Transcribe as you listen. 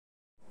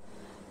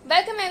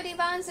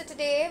everyone, so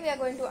today we are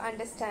going to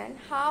understand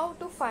how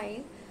to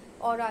find,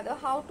 or rather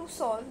how to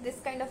solve this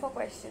kind of a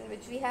question,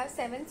 which we have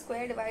 7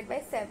 square divided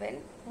by 7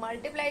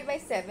 multiplied by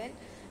 7,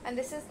 and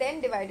this is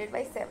then divided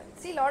by 7.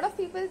 See, a lot of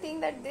people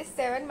think that this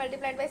 7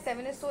 multiplied by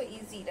 7 is so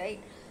easy, right?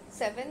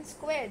 7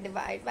 square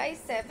divided by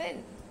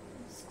 7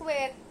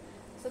 square,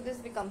 so this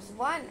becomes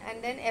 1,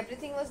 and then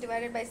everything was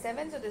divided by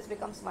 7, so this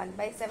becomes 1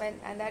 by 7,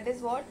 and that is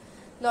what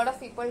lot of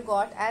people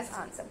got as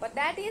answer, but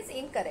that is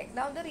incorrect.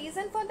 Now the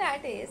reason for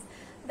that is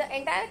the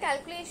entire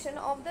calculation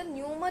of the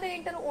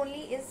numerator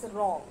only is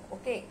wrong.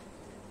 Okay,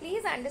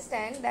 please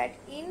understand that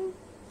in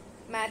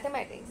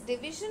mathematics,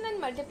 division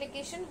and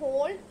multiplication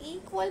hold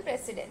equal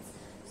precedence.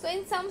 So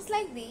in sums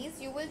like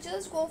these, you will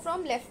just go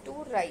from left to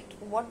right.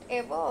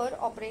 Whatever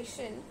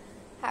operation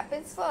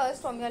happens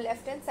first from your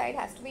left hand side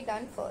has to be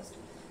done first.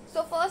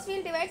 So first we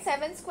will divide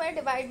 7 square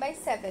divided by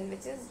 7,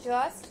 which is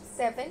just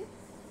 7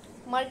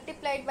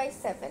 multiplied by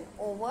 7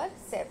 over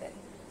 7.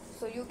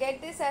 So you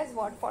get this as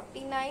what?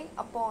 49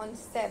 upon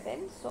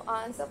 7. So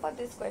answer for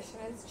this question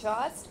is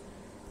just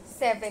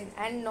 7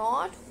 and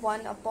not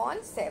 1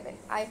 upon 7.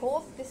 I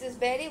hope this is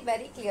very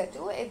clear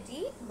to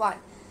everyone.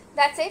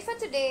 That's it for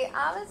today.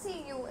 I will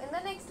see you in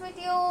the next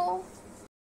video.